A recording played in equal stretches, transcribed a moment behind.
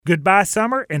Goodbye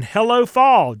summer and hello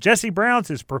fall. Jesse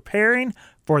Brown's is preparing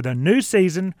for the new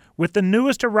season with the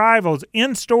newest arrivals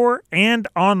in-store and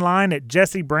online at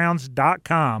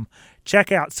jessebrowns.com.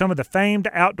 Check out some of the famed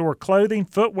outdoor clothing,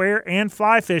 footwear, and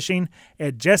fly fishing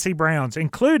at Jesse Brown's,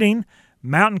 including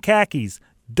mountain khakis,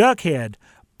 duckhead,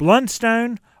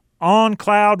 Blundstone, On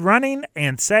Cloud Running,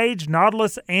 and Sage,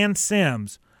 Nautilus, and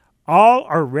Sims. All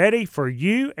are ready for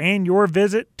you and your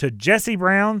visit to Jesse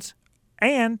Brown's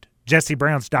and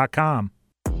jessebrowns.com.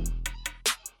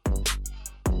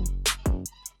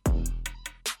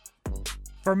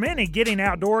 For many, getting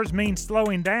outdoors means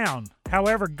slowing down.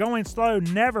 However, going slow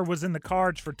never was in the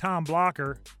cards for Tom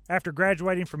Blocker. After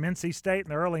graduating from NC State in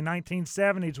the early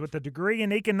 1970s with a degree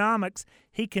in economics,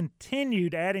 he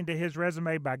continued adding to his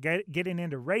resume by getting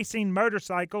into racing,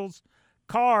 motorcycles,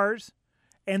 cars,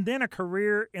 and then a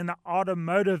career in the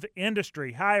automotive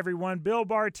industry. Hi, everyone. Bill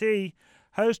Barty,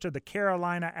 host of the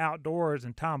Carolina Outdoors,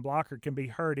 and Tom Blocker can be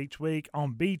heard each week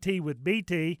on BT with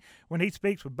BT when he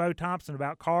speaks with Bo Thompson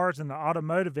about cars and the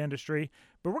automotive industry.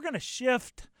 But we're going to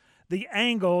shift the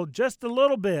angle just a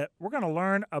little bit. We're going to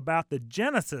learn about the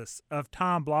genesis of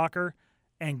Tom Blocker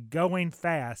and going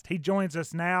fast. He joins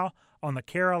us now on the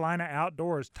Carolina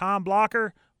Outdoors. Tom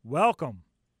Blocker, welcome.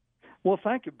 Well,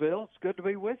 thank you, Bill. It's good to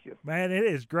be with you. Man, it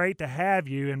is great to have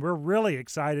you, and we're really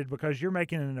excited because you're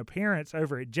making an appearance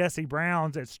over at Jesse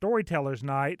Brown's at Storytellers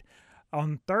Night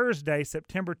on Thursday,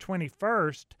 September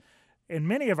 21st. And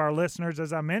many of our listeners,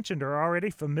 as I mentioned, are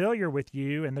already familiar with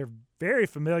you, and they're very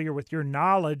familiar with your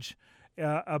knowledge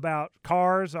about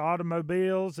cars,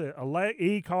 automobiles,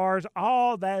 e-cars,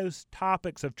 all those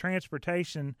topics of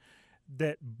transportation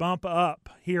that bump up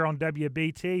here on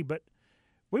WBT. But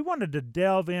we wanted to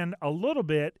delve in a little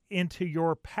bit into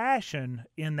your passion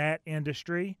in that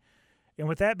industry. And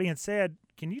with that being said,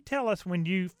 can you tell us when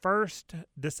you first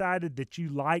decided that you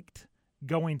liked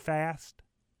going fast?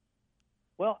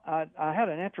 Well, I had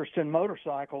an interest in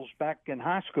motorcycles back in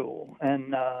high school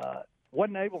and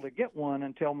wasn't able to get one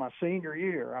until my senior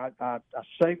year. I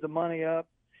saved the money up,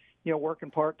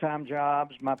 working part-time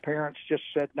jobs. My parents just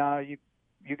said, no, you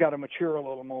got to mature a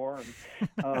little more.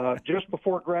 And just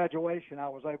before graduation, I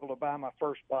was able to buy my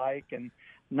first bike. And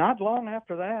not long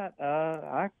after that,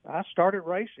 I started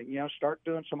racing, started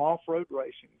doing some off-road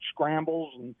racing,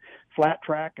 scrambles and flat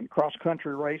track and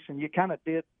cross-country racing. You kind of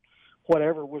did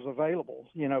whatever was available,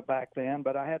 back then.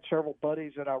 But I had several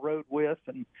buddies that I rode with,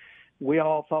 and we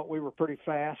all thought we were pretty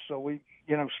fast. So we,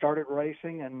 started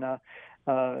racing. And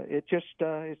it's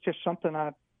just something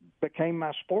I became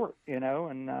my sport, and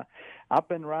I've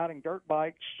been riding dirt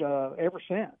bikes ever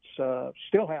since.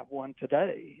 Still have one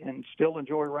today, and still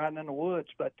enjoy riding in the woods.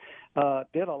 But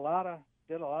did a lot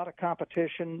of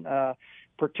competition,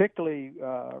 particularly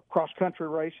cross country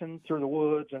racing through the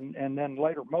woods, and then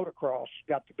later motocross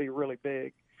got to be really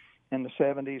big in the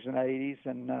 70s and 80s,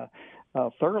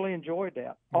 and thoroughly enjoyed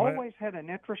that. Always had an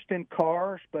interest in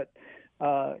cars, but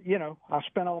I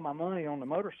spent all my money on the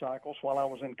motorcycles while I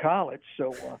was in college,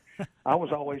 so I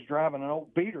was always driving an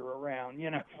old beater around,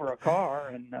 for a car,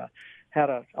 and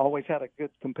always had a good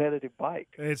competitive bike.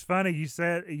 It's funny you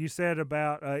said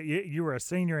about you were a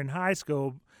senior in high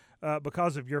school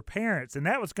because of your parents, and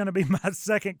that was going to be my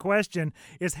second question: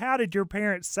 is how did your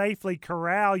parents safely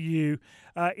corral you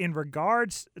in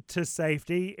regards to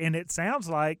safety? And it sounds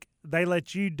like they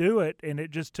let you do it, and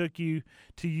it just took you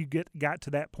till you got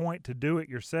to that point to do it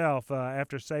yourself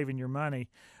after saving your money.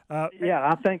 Yeah,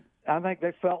 I think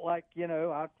they felt like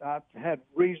I had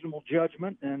reasonable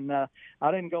judgment, and I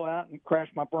didn't go out and crash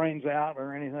my brains out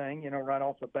or anything, right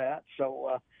off the bat.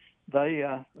 So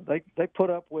they put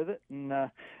up with it,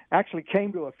 and actually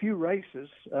came to a few races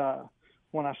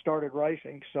when I started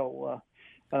racing. So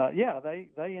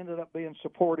they ended up being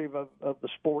supportive of the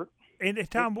sport. And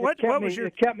Tom,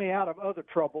 it kept me out of other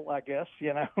trouble, I guess,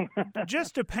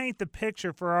 Just to paint the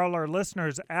picture for all our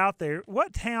listeners out there,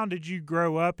 what town did you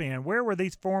grow up in? Where were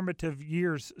these formative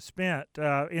years spent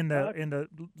in the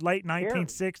late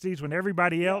 1960s when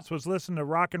everybody else was listening to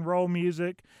rock and roll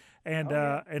music and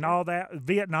all that?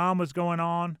 Vietnam was going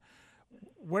on.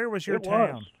 Where was your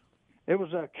town? It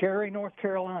was Cary, North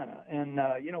Carolina, and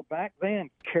back then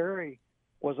Cary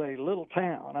was a little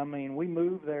town. I mean, we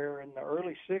moved there in the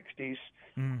early 60s.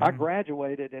 Mm-hmm. I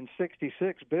graduated in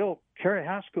 66. Cary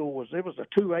High School was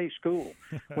a 2A school.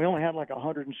 We only had like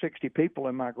 160 people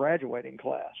in my graduating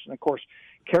class. And of course,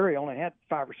 Cary only had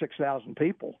 5,000 or 6,000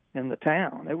 people in the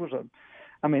town. It was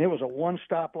a one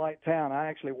stoplight town. I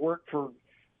actually worked for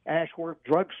Ashworth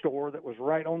Drugstore that was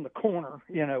right on the corner,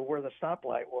 where the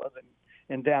stoplight was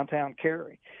in downtown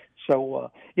Cary.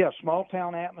 So, small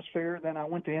town atmosphere. Then I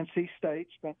went to NC State,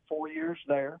 spent 4 years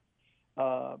there.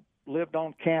 lived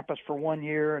on campus for 1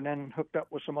 year and then hooked up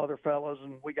with some other fellas,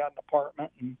 and we got an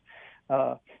apartment. And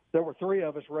there were 3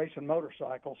 of us racing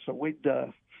motorcycles, so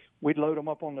we'd load them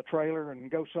up on the trailer and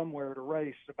go somewhere to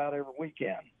race about every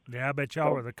weekend. Yeah, I bet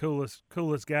y'all were the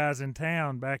coolest guys in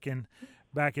town back in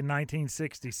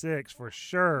 1966 for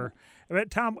sure. But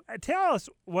Tom, tell us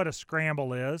what a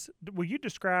scramble is. Will you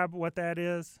describe what that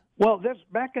is? Well,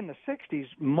 back in the 60s,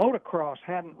 motocross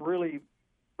hadn't really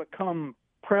become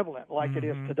prevalent like it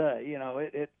is today. You know,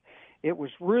 it was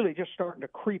really just starting to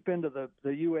creep into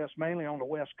the U.S., mainly on the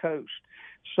West Coast.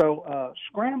 So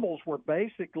scrambles were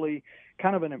basically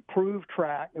kind of an improved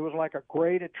track. It was like a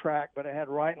graded track, but it had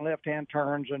right and left-hand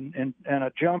turns and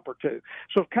a jump or two.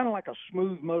 So it's kind of like a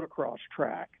smooth motocross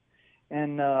track.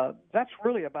 And that's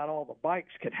really about all the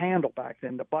bikes could handle back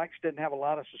then. The bikes didn't have a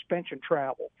lot of suspension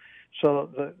travel. So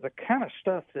the kind of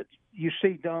stuff that you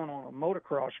see done on a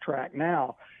motocross track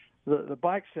now, the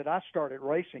bikes that I started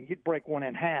racing, you'd break one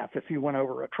in half if you went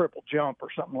over a triple jump or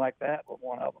something like that with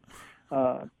one of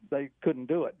them. They couldn't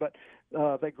do it. But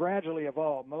they gradually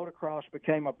evolved. Motocross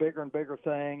became a bigger and bigger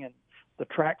thing, and the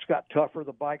tracks got tougher,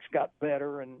 the bikes got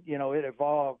better, and, you know, it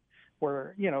evolved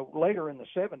where, you know, later in the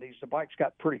 70s, the bikes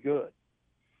got pretty good.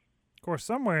 Of course,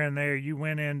 somewhere in there you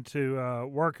went into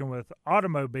working with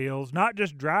automobiles, not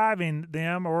just driving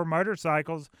them or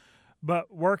motorcycles,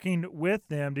 but working with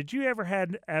them. Did you ever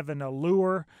have an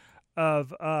allure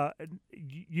of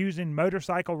using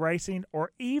motorcycle racing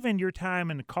or even your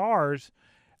time in cars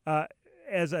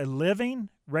as a living,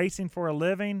 racing for a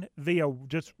living via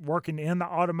just working in the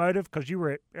automotive? Because you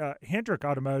were at Hendrick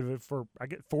Automotive for, I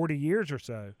guess, 40 years or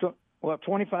so. Well,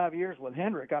 25 years with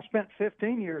Hendrick. I spent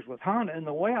 15 years with Honda, and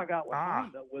the way I got with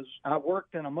Honda was I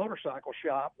worked in a motorcycle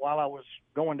shop while I was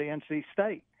going to NC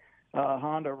State.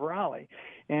 Honda of Raleigh,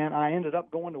 and I ended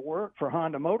up going to work for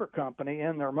Honda Motor Company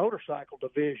in their motorcycle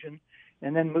division,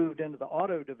 and then moved into the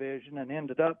auto division, and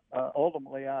ended up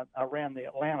ultimately I ran the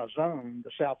Atlanta zone,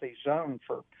 the Southeast zone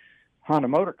for Honda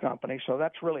Motor Company. So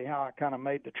that's really how I kind of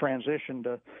made the transition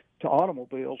to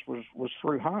automobiles was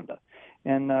through Honda,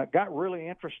 and got really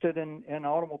interested in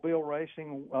automobile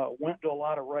racing. Went to a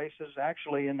lot of races.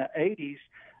 Actually, in the 80s,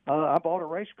 I bought a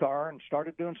race car and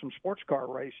started doing some sports car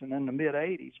racing in the mid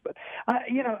 80s. But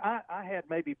I had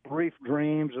maybe brief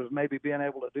dreams of maybe being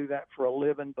able to do that for a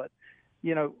living, but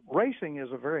you know, racing is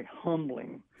a very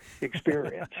humbling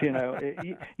experience. You know,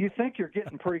 you think you're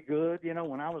getting pretty good. You know,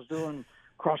 when I was doing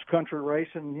cross-country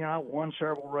racing, you know, I won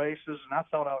several races, and I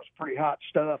thought I was pretty hot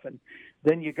stuff. And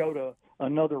then you go to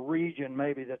another region,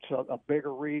 maybe that's a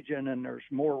bigger region, and there's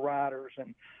more riders,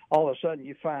 and all of a sudden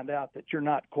you find out that you're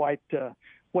not quite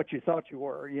what you thought you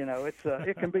were. You know,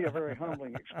 it can be a very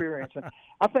humbling experience. And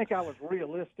I think I was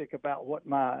realistic about what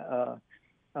my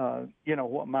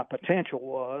what my potential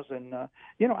was, and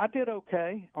I did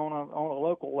okay on a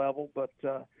local level, but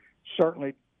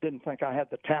certainly didn't think I had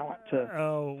the talent to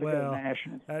go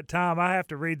national. Tom, I have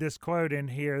to read this quote in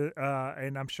here,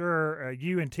 and I'm sure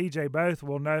you and TJ both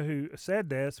will know who said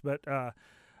this, but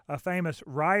a famous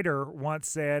writer once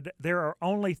said, "There are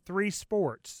only 3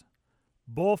 sports: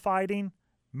 bullfighting,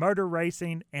 motor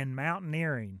racing, and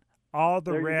mountaineering. All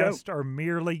the rest are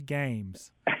merely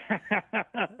games."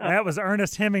 That was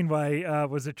Ernest Hemingway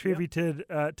was attributed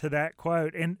to that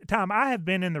quote. And Tom, I have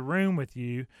been in the room with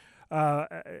you.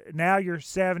 Now you're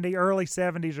 70, early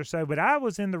 70s or so, but I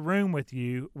was in the room with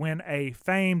you when a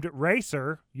famed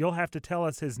racer, you'll have to tell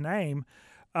us his name,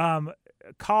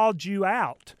 called you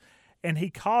out. And he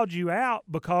called you out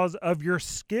because of your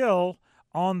skill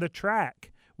on the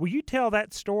track. Will you tell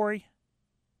that story?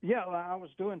 Yeah, well, I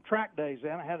was doing track days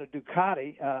then. I had a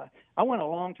Ducati. I went a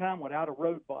long time without a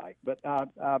road bike, but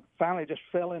I finally just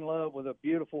fell in love with a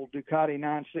beautiful Ducati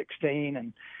 916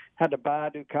 and had to buy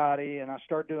a Ducati, and I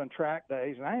started doing track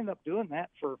days, and I ended up doing that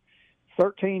for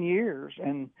 13 years,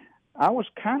 and I was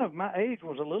my age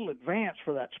was a little advanced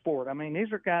for that sport. I mean,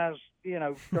 these are guys,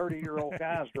 30-year-old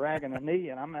guys dragging a knee,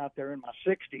 and I'm out there in my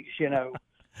 60s,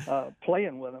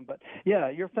 playing with them. But yeah,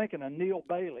 you're thinking of Neil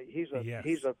Bailey. He's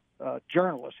a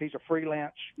journalist. He's a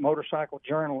freelance motorcycle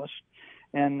journalist.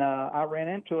 And I ran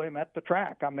into him at the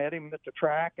track. I met him at the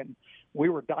track, and we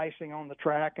were dicing on the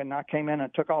track, and I came in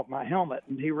and took off my helmet,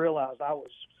 and he realized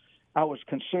I was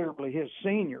considerably his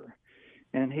senior.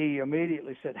 And he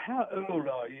immediately said, "How old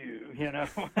are you?"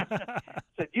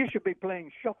 Said, "You should be playing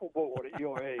shuffleboard at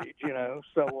your age."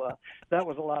 So that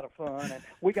was a lot of fun, and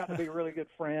we got to be really good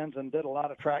friends and did a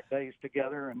lot of track days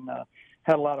together and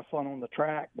had a lot of fun on the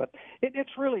track. But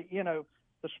it's really,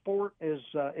 the sport is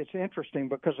it's interesting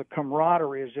because the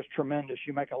camaraderie is just tremendous.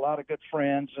 You make a lot of good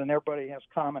friends, and everybody has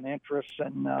common interests,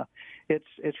 and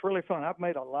it's really fun. I've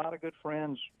made a lot of good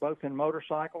friends both in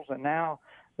motorcycles, and now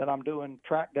that I'm doing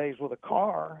track days with a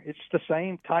car, it's the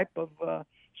same type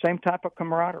of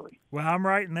camaraderie. Well, I'm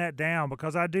writing that down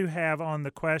because I do have on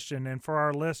the question, and for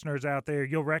our listeners out there,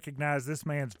 you'll recognize this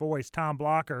man's voice, Tom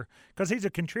Blocker, because he's a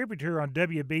contributor on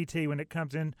WBT when it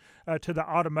comes in to the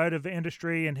automotive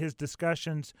industry and his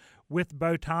discussions with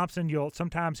Bo Thompson. You'll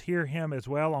sometimes hear him as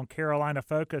well on Carolina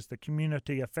Focus, the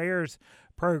community affairs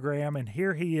program, and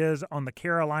here he is on the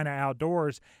Carolina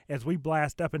Outdoors as we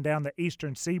blast up and down the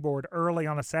eastern seaboard early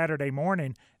on a Saturday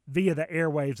morning via the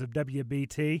airwaves of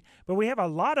WBT. But we have a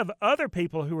lot of other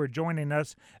people who are joining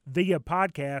us via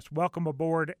podcast. Welcome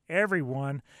aboard,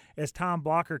 everyone, as Tom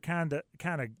Blocker kind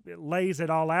of lays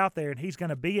it all out there. And he's going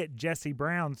to be at Jesse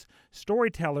Brown's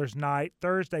Storytellers Night,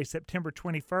 Thursday, September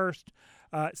 21st.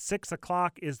 6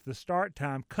 o'clock is the start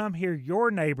time. Come hear your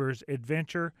neighbor's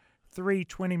adventure, 3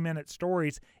 20-minute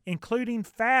stories, including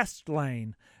Fast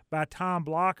Lane by Tom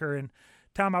Blocker. And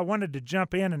Tom, I wanted to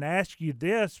jump in and ask you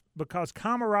this because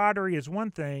camaraderie is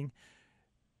one thing.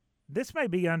 This may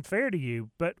be unfair to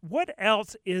you, but what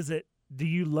else do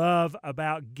you love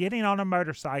about getting on a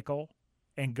motorcycle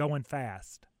and going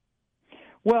fast?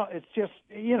 Well, it's just,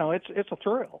 it's a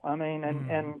thrill. I mean,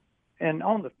 and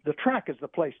on the track is the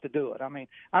place to do it. I mean,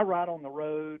 I ride on the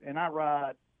road and I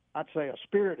ride, I'd say, a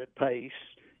spirited pace,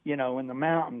 in the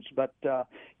mountains. But,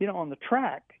 on the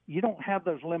track, you don't have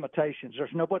those limitations.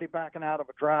 There's nobody backing out of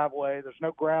a driveway. There's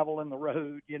no gravel in the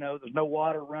road. There's no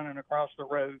water running across the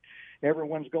road.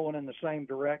 Everyone's going in the same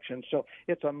direction. So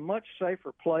it's a much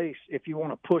safer place if you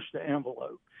want to push the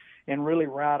envelope and really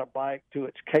ride a bike to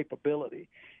its capability.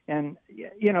 And,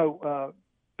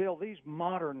 Bill, these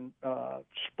modern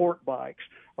sport bikes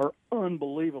are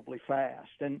unbelievably fast,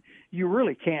 and you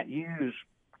really can't use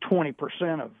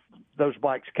 20% of those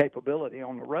bikes' capability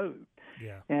on the road.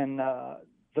 Yeah. And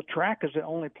the track is the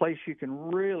only place you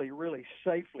can really, really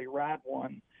safely ride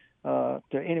one to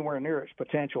anywhere near its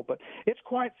potential. But it's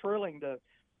quite thrilling to,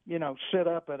 sit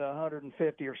up at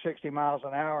 150 or 60 miles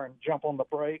an hour and jump on the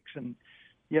brakes and,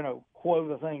 quote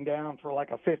the thing down for like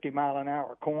a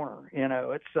 50-mile-an-hour corner.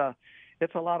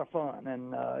 It's a lot of fun,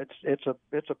 and it's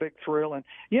a big thrill. And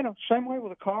same way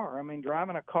with a car. I mean,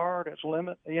 driving a car that's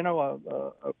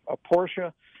a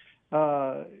Porsche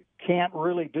can't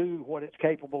really do what it's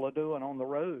capable of doing on the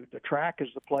road. The track is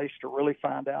the place to really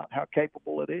find out how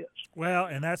capable it is. Well,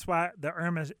 and that's why the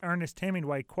Ernest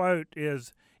Hemingway quote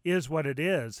is what it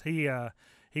is.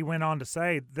 He went on to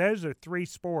say, those are 3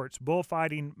 sports: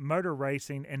 bullfighting, motor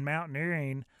racing, and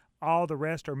mountaineering. All the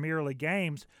rest are merely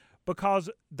games. Because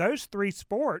those 3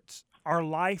 sports are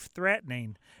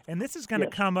life-threatening. And this is going to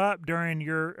come up during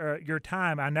your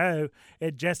time, I know,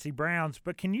 at Jesse Brown's.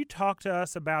 But can you talk to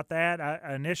us about that?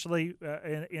 I initially,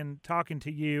 in talking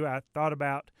to you, I thought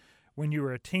about when you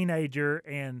were a teenager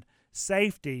and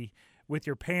safety with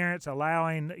your parents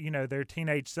allowing, their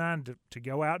teenage son to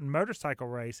go out and motorcycle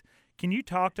race. Can you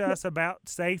talk to us about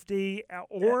safety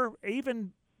or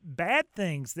even bad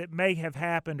things that may have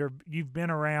happened or you've been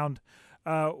around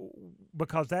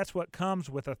because that's what comes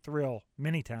with a thrill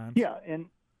many times. Yeah,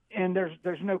 and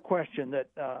there's no question that,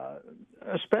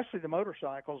 especially the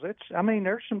motorcycles, there's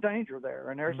some danger there,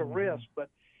 and there's a risk, but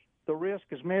the risk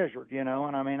is measured, and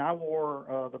I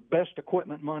wore the best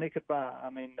equipment money could buy. I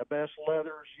mean, the best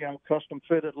leathers, custom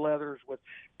fitted leathers with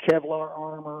Kevlar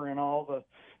armor and all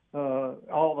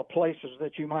the places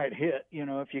that you might hit,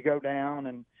 if you go down,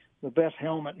 and the best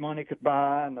helmet money could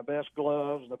buy, and the best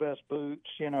gloves, the best boots,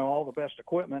 all the best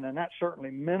equipment, and that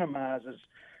certainly minimizes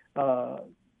the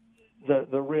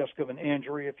risk of an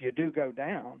injury if you do go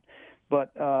down.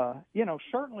 But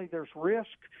certainly there's risk,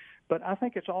 but I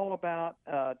think it's all about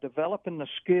developing the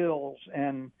skills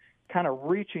and kind of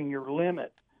reaching your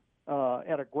limit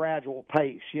at a gradual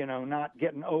pace. Not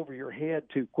getting over your head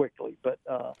too quickly, but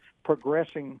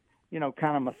progressing,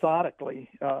 kind of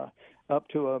methodically. Up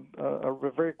to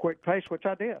a very quick pace, which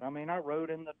I did. I mean, I rode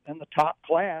in the top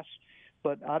class,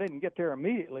 but I didn't get there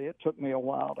immediately. It took me a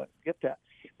while to get that.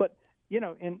 But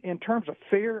in terms of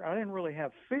fear, I didn't really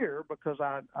have fear because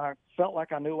I felt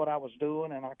like I knew what I was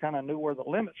doing and I kind of knew where the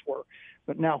limits were.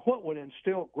 But now, what would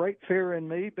instill great fear in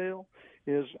me, Bill,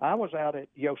 is I was out at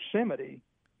Yosemite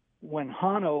when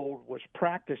Honold was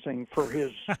practicing for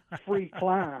his free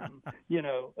climb,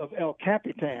 of El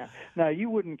Capitan. Now, you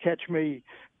wouldn't catch me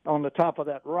on the top of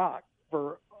that rock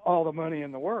for all the money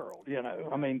in the world.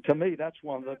 I mean, to me, that's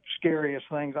one of the scariest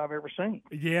things I've ever seen.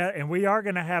 Yeah, and we are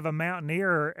going to have a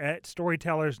Mountaineer at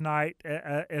Storytellers Night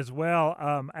as well.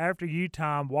 After you,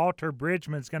 Tom, Walter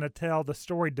Bridgman's going to tell the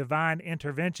story Divine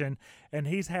Intervention, and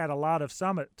he's had a lot of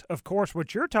summits. Of course,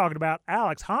 what you're talking about,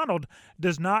 Alex Honnold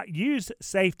does not use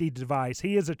safety device.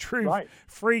 He is a true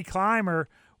free climber.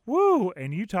 Woo!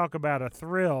 And you talk about a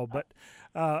thrill. But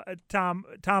Tom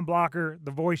Blocker,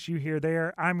 the voice you hear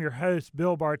there, I'm your host,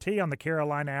 Bill Barty on the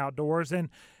Carolina Outdoors. And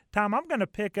Tom, I'm going to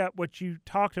pick up what you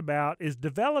talked about is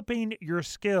developing your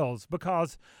skills,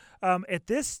 because at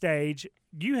this stage,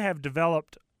 you have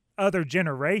developed other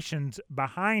generations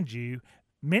behind you.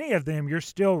 Many of them you're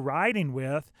still riding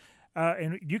with,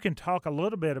 and you can talk a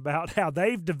little bit about how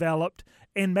they've developed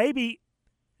and maybe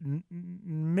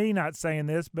me not saying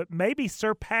this, but maybe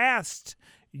surpassed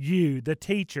you, the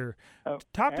teacher.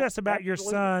 Talk to us about your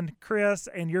son, Chris,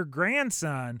 and your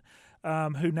grandson,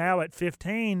 who now at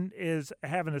 15 is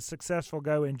having a successful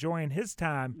go, enjoying his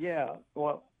time. Yeah,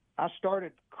 well, I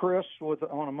started Chris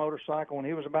on a motorcycle when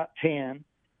he was about 10,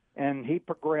 and he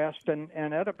progressed. And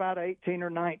at about 18 or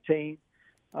 19,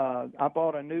 I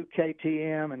bought a new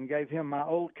KTM and gave him my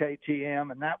old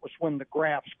KTM, and that was when the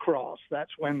graphs crossed.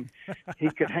 That's when he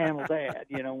could handle that.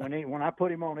 When I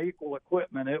put him on equal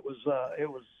equipment, it was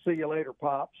see you later,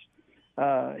 pops.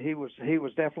 He was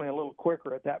definitely a little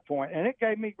quicker at that point, and it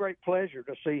gave me great pleasure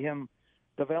to see him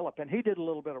develop. And he did a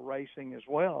little bit of racing as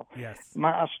well. Yes.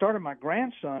 I started my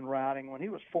grandson riding when he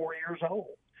was 4 years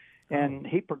old. And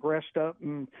he progressed up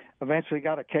and eventually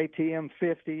got a KTM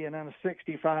 50 and then a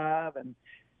 65. And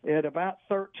at about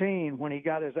 13, when he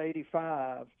got his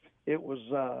 85, it was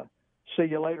see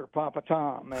you later, Papa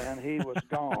Tom, man. He was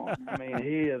gone. I mean,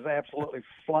 he is absolutely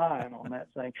flying on that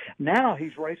thing. Now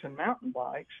he's racing mountain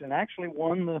bikes and actually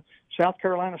won the South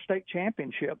Carolina State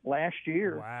Championship last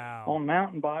year on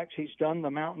mountain bikes. He's done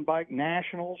the mountain bike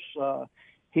nationals.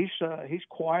 He's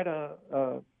quite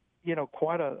an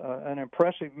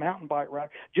impressive mountain bike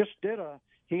rider.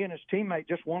 He and his teammate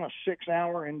just won a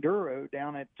 6-hour enduro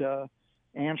down at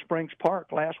Ann Springs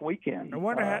Park last weekend. I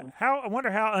wonder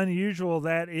how unusual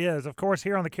that is. Of course,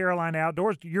 here on the Carolina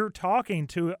Outdoors, you're talking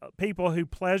to people who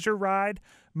pleasure ride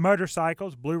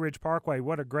motorcycles. Blue Ridge Parkway,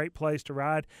 what a great place to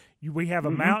ride. We have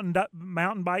a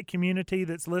mountain bike community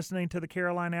that's listening to the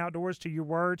Carolina Outdoors, to your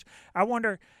words. I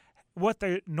wonder what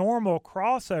the normal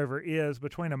crossover is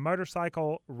between a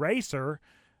motorcycle racer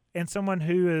and someone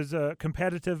who is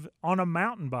competitive on a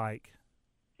mountain bike.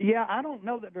 Yeah, I don't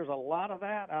know that there's a lot of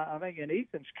that. I think in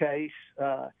Ethan's case,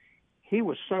 he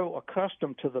was so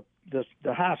accustomed to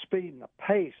the high speed and the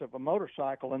pace of a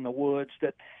motorcycle in the woods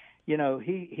that,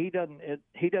 he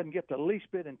doesn't get the least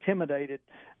bit intimidated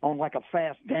on like a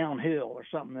fast downhill or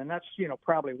something. And that's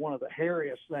probably one of the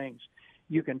hairiest things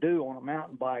you can do on a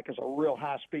mountain bike is a real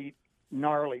high speed,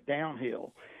 gnarly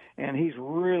downhill. And he's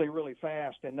really, really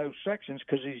fast in those sections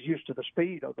because he's used to the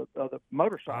speed of the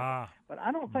motorcycle. But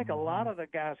I don't think a lot of the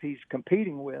guys he's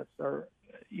competing with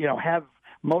have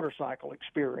motorcycle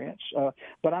experience.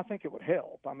 But I think it would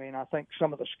help. I mean, I think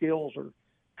some of the skills are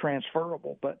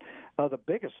transferable, but the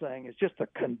biggest thing is just the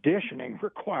conditioning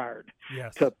required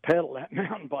to pedal that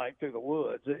mountain bike through the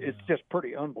woods. It's just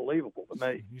pretty unbelievable to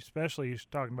me. Especially you're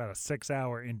talking about a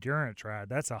 6-hour endurance ride.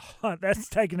 That's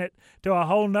taking it to a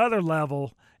whole nother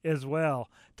level as well.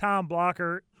 Tom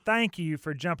Blocker, thank you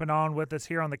for jumping on with us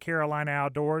here on the Carolina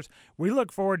Outdoors. We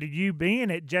look forward to you being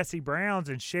at Jesse Brown's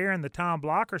and sharing the Tom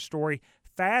Blocker story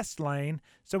Fast Lane,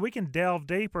 so we can delve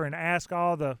deeper and ask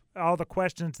all the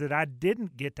questions that I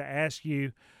didn't get to ask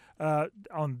you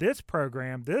on this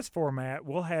program, this format.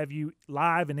 We'll have you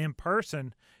live and in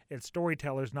person at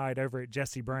Storytellers Night over at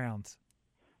Jesse Brown's.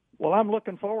 Well, I'm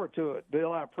looking forward to it,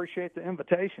 Bill. I appreciate the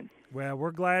invitation. Well,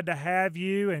 we're glad to have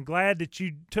you and glad that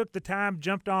you took the time,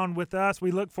 jumped on with us.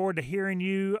 We look forward to hearing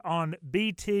you on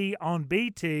BT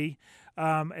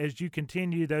as you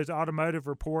continue those automotive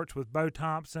reports with Bo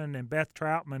Thompson and Beth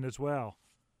Troutman as well.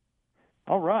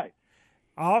 All right.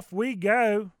 Off we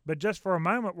go, but just for a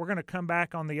moment, we're going to come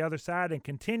back on the other side and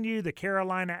continue the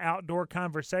Carolina Outdoor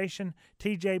conversation.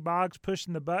 TJ Boggs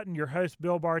pushing the button, your host,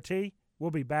 Bill Barty.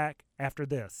 We'll be back after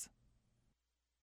this.